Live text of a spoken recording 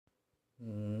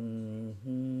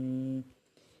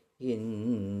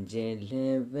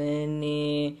ಎಂಜಲವನೆ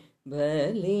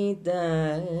ಬಲಿದ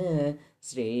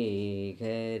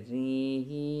ಶ್ರೀಹರಿಯ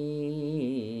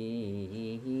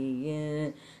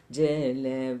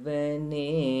ಜಲವನೆ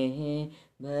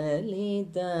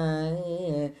ಬಲಿದ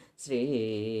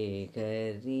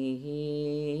ಶ್ರೀಹರಿಯ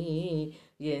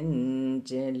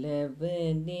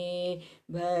ಎಂಜಲವನೆ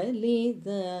ಬಲಿದ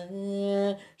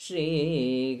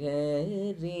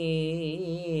ಶ್ರೀಹರಿ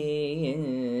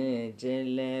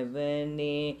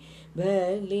ಜಲವನೆ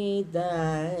ಬಲಿದ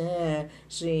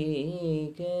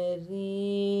ಶ್ರೀಹರಿ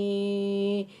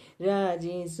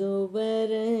ರಾಜಿಸುವ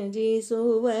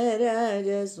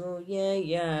ರಾಜಸೂಯ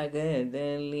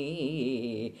ಯಾಗದಲ್ಲಿ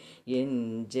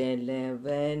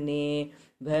ಎಂಜಲವನೆ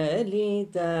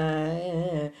ಬಲಿದ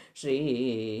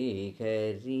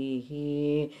ಶ್ರೀಹರಿ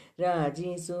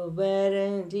ರಾಜಿಸುವ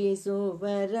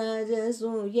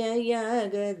ರಾಜಸೂಯ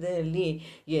ಯಾಗದಲ್ಲಿ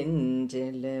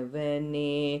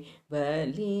ಎಂಜಲವನೆ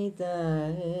ಬಲಿದ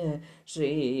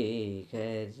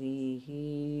ಶ್ರೀಹರಿ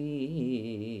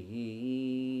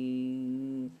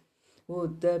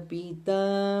ಉತ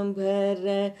ಪೀತಾಂಬರ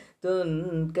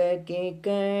ತೊನ್ಕಕ್ಕೆ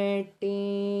ಕಟ್ಟಿ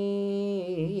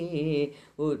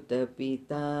ಉತ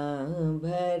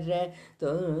ಪೀತಾಂಬರ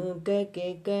ತೊನ್ಕಕ್ಕೆ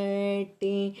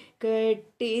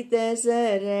ಕಟ್ಟಿದ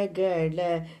ಸರಗಳ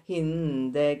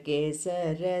ಹಿಂದಕ್ಕೆ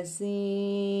ಸರಸಿ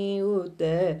ಉತ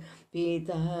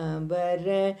ಪೀತಾಂಬರ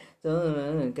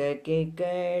ತೊನ್ಕಕ್ಕೆ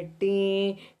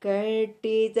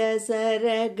ಕಟ್ಟಿದ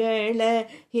ಸರಗಳ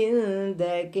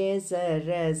ಹಿಂದಕ್ಕೆ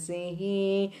ಸರಸಿ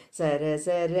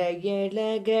ಸರಸರ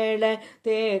ಎಳಗಳ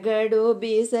ತೆಗಡು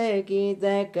ಬಿಸಗಿದ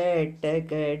ಕಟ್ಟ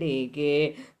ಕಡಿಗೆ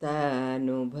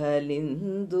ತಾನು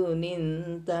ಬಲಿಂದು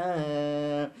ನಿಂತ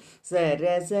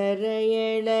ಸರಸರ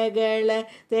ಎಳಗಳ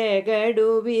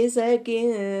ತೆಗಡು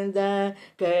ಬಿಸಕಿದ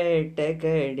ಕಟ್ಟ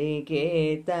ಕಡಿಗೆ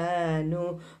ತಾನು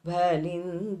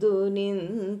ಬಲಿಂದು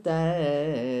ನಿಂತ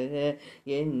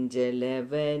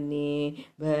ಎಂಜಲವನೆ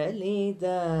ಬಲಿದ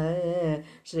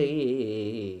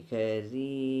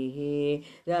ಶ್ರೀಹರಿ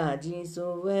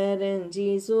ರಾಜಿಸುವ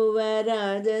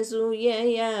ರಾಜಸೂಯ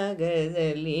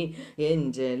ಯಾಗದಲ್ಲಿ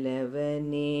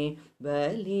ಎಂಜಲವನೆ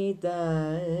ಬಲಿದ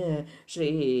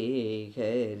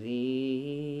ಶ್ರೀಹರಿ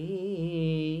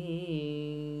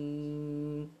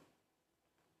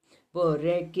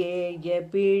ಪೊರಕೆಯ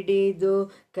ಪಿಡಿದು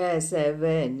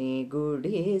ಕಸವನೆ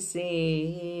ಗುಡಿಸಿ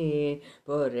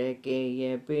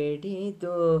ಪೊರಕೆಯ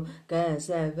ಪಿಡಿದು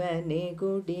ಕಸವನೆ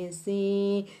ಗುಡಿಸಿ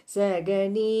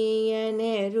ಸಗಣಿಯ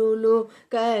ನೆರುಳು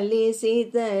ಕಲಿಸಿ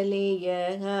ತಲೆಯ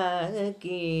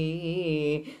ಹಾಕಿ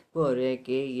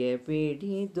ಪೊರಕೆಯ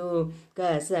ಪಿಡಿದು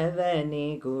ಕಸವನೆ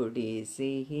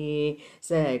ಗುಡಿಸಿ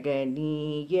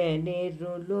ಸಗಣಿಯ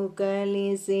ನೆರುಳು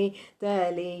ಕಲಿಸಿ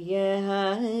ತಲೆಯ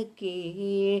ಹಾಕಿ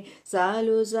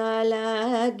ಸಾಲು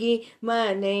ಸಾಲಾಗಿ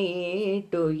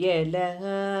ಮನೆಯಿಟ್ಟು ಎಲ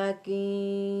ಹಾಕಿ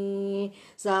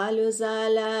ಸಾಲು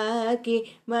ಸಾಲಾಗಿ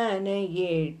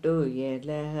ಮನೆಯಿಟ್ಟು ಎಲ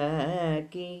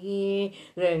ಹಾಕಿ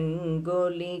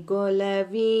ರಂಗೋಲಿ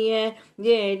ಕೊಲವಿಯ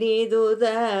ಎಡಿದುದ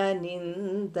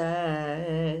ನಿಂತ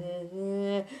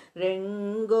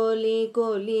ರಂಗೋಲಿ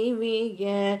ಕೊಲಿವಿಯ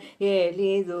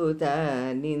ಎಲಿದುದ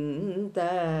ನಿಂತ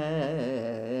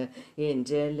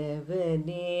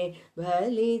ಎಂಜಲವನೆ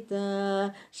ಬಲಿದ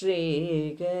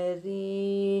ಶ್ರೀಹರಿ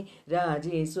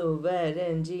ರಾಜಿಸುವ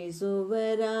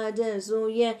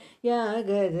ರಾಜಸೂಯ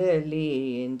ಯಾಗದಲ್ಲಿ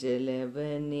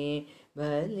ಎಂಜಲವನೆ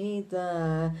ಬಲಿದ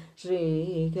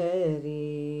ಶ್ರೀಹರಿ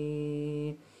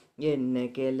ಎನ್ನ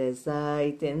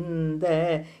ಕೆಲಸಾಯ್ತೆಂದ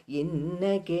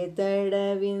ಇನ್ನಕ್ಕೆ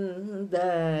ತಡವಿಂದ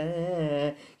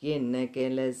ಎನ್ನ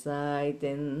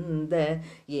ಕೆಲಸಾಯ್ತೆಂದ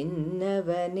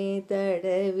ಇನ್ನವನೇ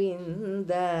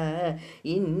ತಡವಿಂದ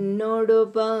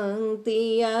ಇನ್ನೋಡು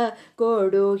ಪಂಕ್ತಿಯ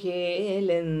ಕೊಡು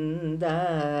ಹೇಲೆಂದ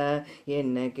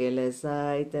ಎನ್ನ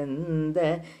ಕೆಲಸಾಯ್ತೆಂದ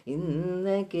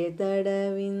ಇನ್ನಕ್ಕೆ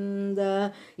ತಡವಿಂದ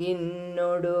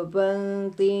ಇನ್ನೋಡು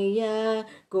ಪಂಕ್ತಿಯ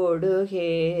ಕೊಡು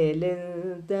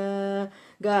ಹೇಲೆಂದ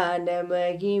ಗಾನ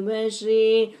ಮಹಿಮ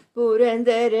ಶ್ರೀ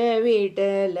ಪುರಂದರ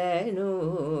ವಿಠಲನು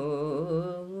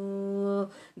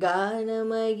ಗಾನ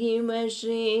ಮಹಿಮ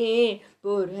ಶ್ರೀ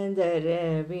ಪುರಂದರ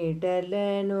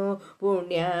ವಿಠಲನು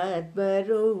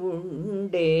ಪುಣ್ಯಾತ್ಮರು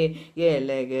ಉಂಡೆ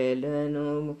ಎಲಗಲನು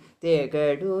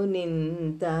ತೆಗಡು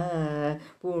ನಿಂತ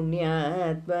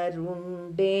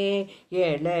ಪುಣ್ಯಾತ್ಮರುಂಡೆ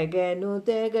ಎಳಗನು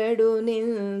ತೆಗಡು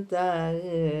ನಿಂತ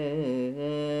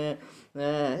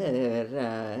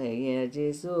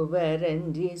ರಾಯಜಿಸುವ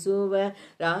ರಂಜಿಸುವ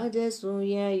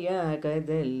ರಾಜಸೂಯ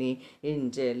ಯಾಗದಲ್ಲಿ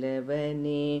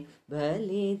ಇಂಚಲವನೇ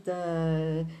ಬಲಿತ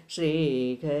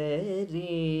ಶ್ರೀಹರಿ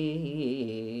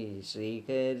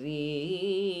ಶ್ರೀಹರಿ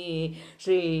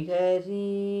ಶ್ರೀಹರಿ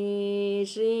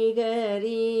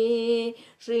ಶ್ರೀಹರಿ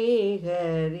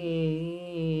ಶ್ರೀಹರಿ